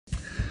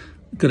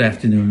Good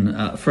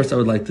afternoon. First, I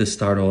would like to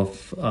start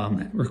off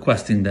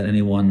requesting that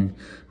anyone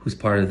who's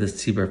part of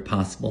this tzibur, if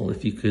possible,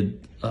 if you could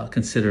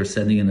consider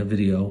sending in a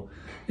video.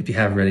 If you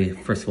have already,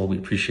 first of all, we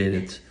appreciate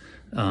it.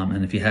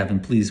 And if you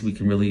haven't, please, we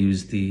can really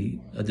use the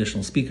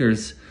additional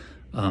speakers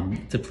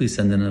to please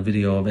send in a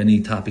video of any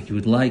topic you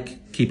would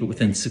like. Keep it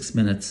within 6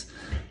 minutes.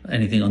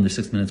 Anything under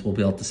 6 minutes we'll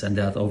be able to send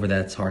out. Over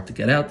that, it's hard to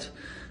get out.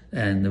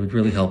 And it would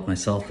really help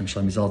myself and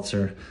Shlomi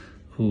Zaltzer,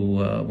 who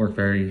work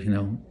very,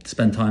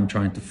 spend time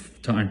trying to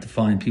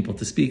find people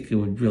to speak. It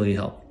would really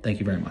help. Thank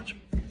you very much.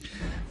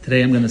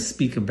 Today I'm going to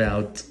speak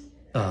about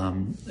a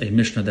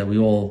Mishnah that we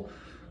all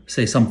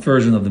say some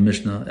version of the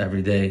Mishnah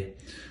every day.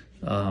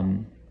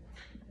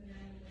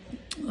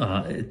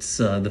 It's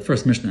the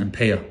first Mishnah in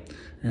Peah,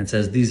 and it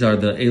says, these are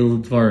the Eil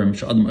Dvarim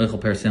Sh'adam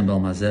Eichel Persiam Bel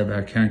Mazeh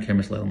V'Ar Karen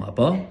Kemes Leilam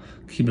Haba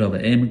Kibra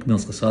V'Eim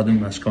Gmils Chasadim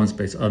V'Ashkon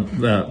Space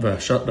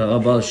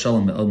V'Aval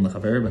Shalom V'Elim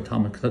L'Chaver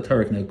V'Talmid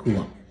Torah Kineged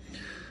Kulam.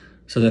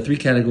 So there are three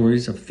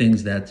categories of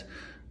things that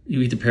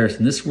you eat the pears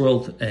in this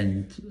world,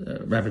 and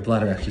Rabbi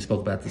Blatter actually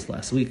spoke about this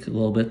last week a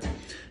little bit,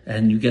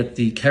 and you get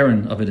the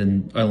Karen of it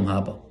in Olam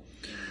Haba.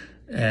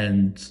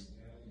 And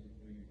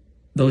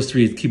those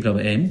three, Kibra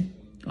V'Eim,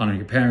 honor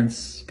your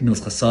parents,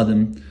 Gemilas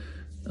Chasadim,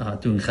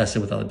 doing chesed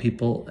with other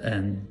people,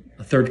 and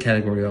a third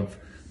category of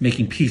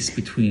making peace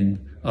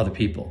between other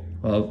people.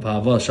 And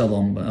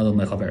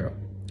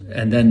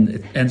then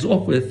it ends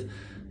off with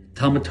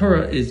Talmid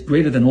Torah is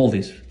greater than all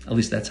these. At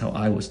least that's how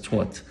I was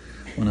taught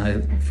when I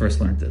first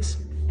learned this.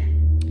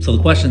 So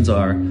the questions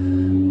are,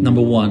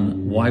 number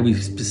one, why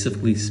is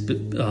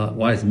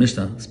the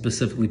Mishnah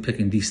specifically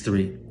picking these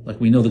three? Like,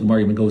 we know the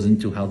Gemara even goes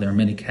into how there are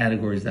many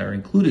categories that are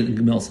included in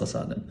Gemilas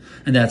Chasadim.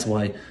 And that's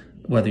why,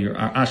 whether you're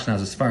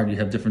Ashkenaz or Sephardi, you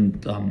have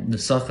different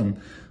nesachim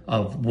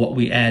of what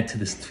we add to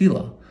this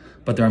tefillah.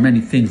 But there are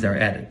many things that are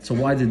added. So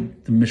why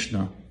did the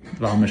Mishnah,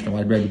 why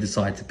did Rebbe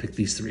decide to pick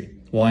these three?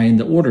 Why in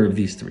the order of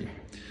these three?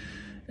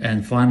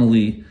 And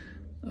finally,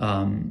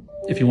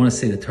 if you want to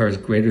say the Torah is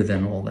greater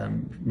than all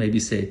them, maybe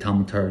say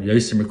Talmid Torah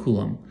Yoser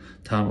Kulam,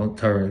 Talmid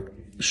Torah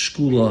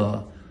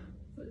Shkula,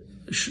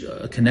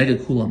 Kineged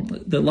Kulam.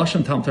 The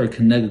Lashon Talmid Torah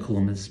Kineged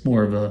Kulam is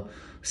more of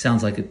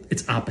sounds like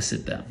it's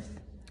opposite them.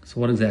 So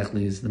what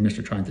exactly is the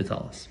Mishnah trying to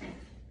tell us?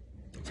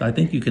 So I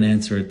think you can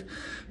answer it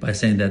by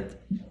saying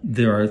that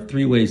there are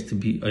three ways to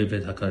be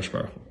Oved HaKadosh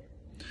Baruch Hu.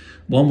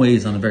 One way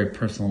is on a very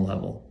personal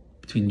level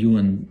between you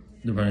and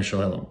the Rebbeinu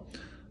Shalom.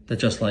 That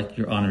just like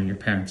you're honoring your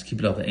parents, keep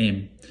it up the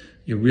aim.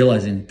 You're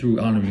realizing through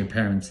honoring your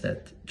parents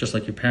that just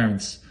like your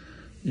parents,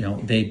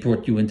 they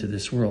brought you into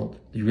this world.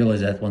 You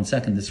realize that 1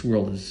 second, this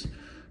world is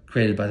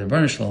created by the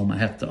Rebbeinu Shalom. I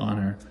have to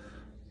honor,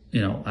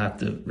 I have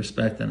to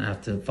respect, and I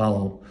have to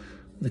follow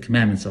the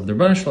commandments of the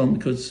Rebbeinu Shalom,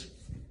 because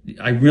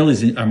I'm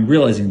realizing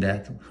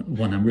that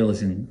when I'm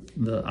realizing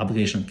the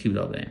obligation of keep it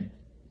up the aim.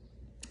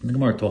 And the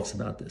Gemara talks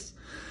about this.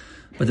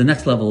 But the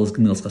next level is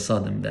Gemilas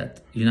Chasadim,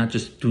 that you're not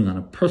just doing on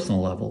a personal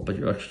level, but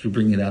you're actually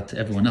bringing it out to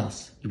everyone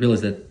else. You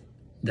realize that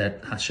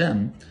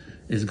Hashem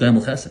is Goyim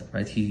L'Chesed,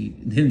 right? He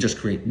didn't just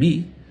create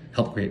me,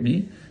 help create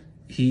me.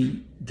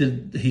 He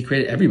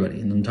created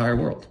everybody in the entire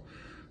world.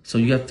 So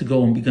you have to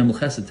go and be Goyim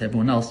L'Chesed to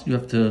everyone else. You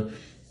have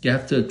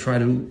to try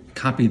to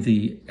copy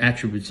the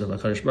attributes of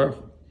HaKadosh Baruch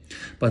Hu.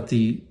 But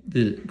the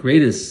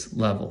greatest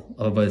level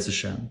of Avodas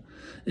Hashem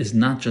is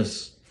not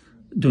just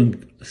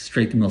doing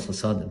straight Gemilas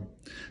Chasadim,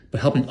 but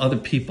helping other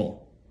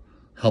people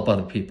help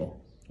other people.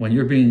 When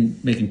you're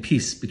making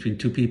peace between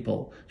two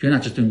people, you're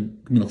not just doing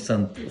Gemilas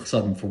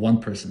Chasadim for one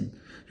person.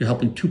 You're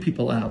helping two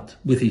people out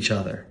with each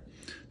other.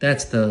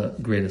 That's the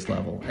greatest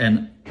level.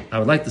 And I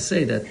would like to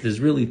say that there's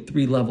really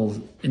three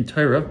levels in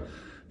Torah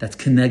that's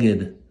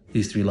Kineged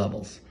these three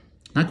levels.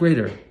 Not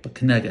greater, but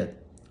Kineged. I'm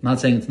not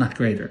saying it's not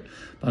greater,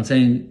 but I'm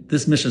saying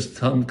this Mishnah is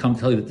come to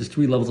tell you that there's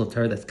three levels of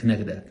Torah that's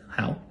Kineged.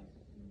 How?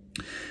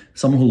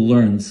 Someone who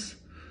learns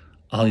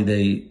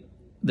holiday,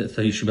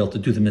 so you should be able to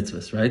do the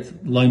mitzvahs, right?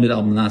 Loimid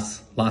al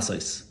manas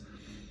lasais.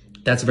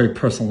 That's a very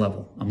personal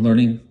level. I'm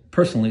learning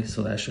personally,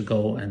 so that I should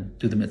go and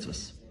do the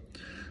mitzvahs.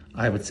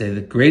 I would say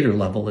the greater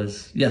level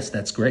is, yes,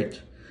 that's great.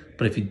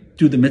 But if you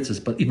do the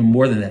mitzvahs, but even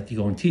more than that, you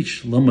go and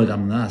teach Loimid al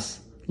manas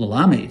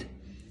lalamid,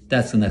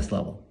 that's the next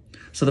level.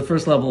 So the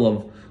first level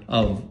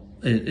of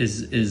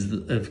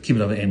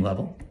kibbud of aim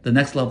level. The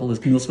next level is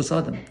Gemilas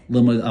Chasadim.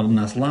 Loimid al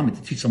manas lalamid,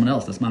 to teach someone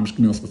else. That's mamish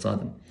Gemilas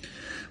Chasadim.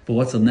 But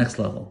what's the next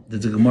level?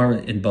 There's a Gemara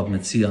in Bava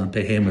Metzia on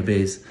Pehem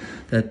Beis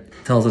that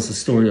tells us a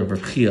story of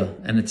Rav Chia,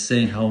 and it's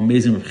saying how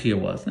amazing Rav Chia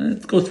was. And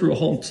it goes through a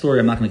whole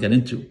story I'm not going to get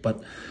into,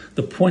 but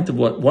the point of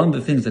one of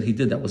the things that he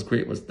did that was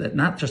great was that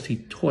not just he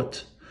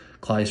taught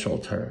Klal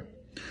Yisrael Torah,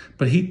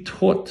 but he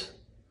taught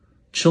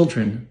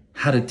children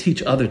how to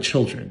teach other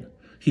children.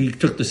 He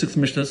took the 6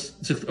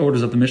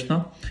 orders of the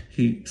Mishnah,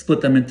 he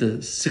split them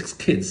into 6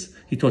 kids.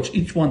 He taught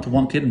each one to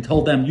one kid and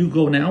told them, you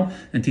go now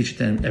and teach it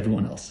to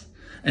everyone else.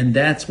 And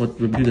that's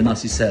what Rabbi Yehuda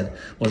Nasi said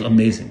was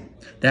amazing.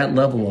 That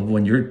level of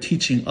when you're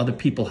teaching other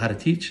people how to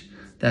teach,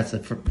 that's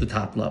the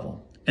top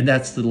level. And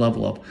that's the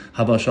level of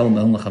Haba Shalom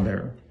El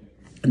Lachaber.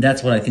 And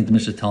that's what I think the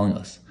Mishnah is telling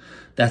us.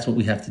 That's what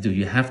we have to do.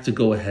 You have to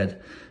go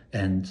ahead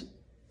and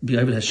be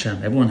Oved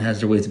Hashem. Everyone has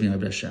their ways of being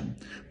Oved Hashem.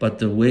 But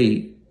the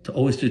way to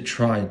always to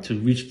try to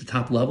reach the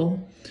top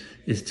level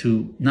is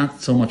to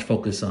not so much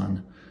focus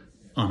on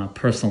a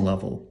personal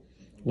level,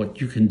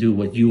 what you can do,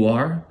 what you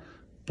are,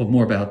 but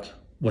more about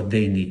what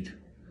they need.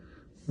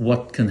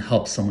 What can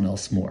help someone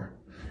else more?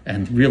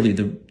 And really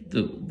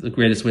the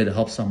greatest way to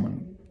help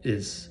someone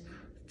is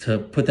to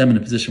put them in a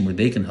position where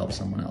they can help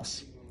someone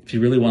else. If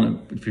you really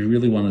want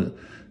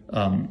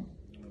to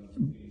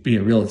be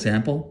a real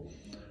example,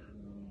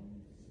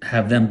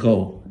 have them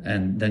go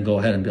and then go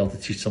ahead and be able to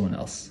teach someone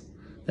else.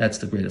 That's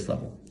the greatest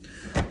level.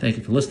 Thank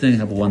you for listening.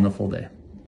 Have a wonderful day.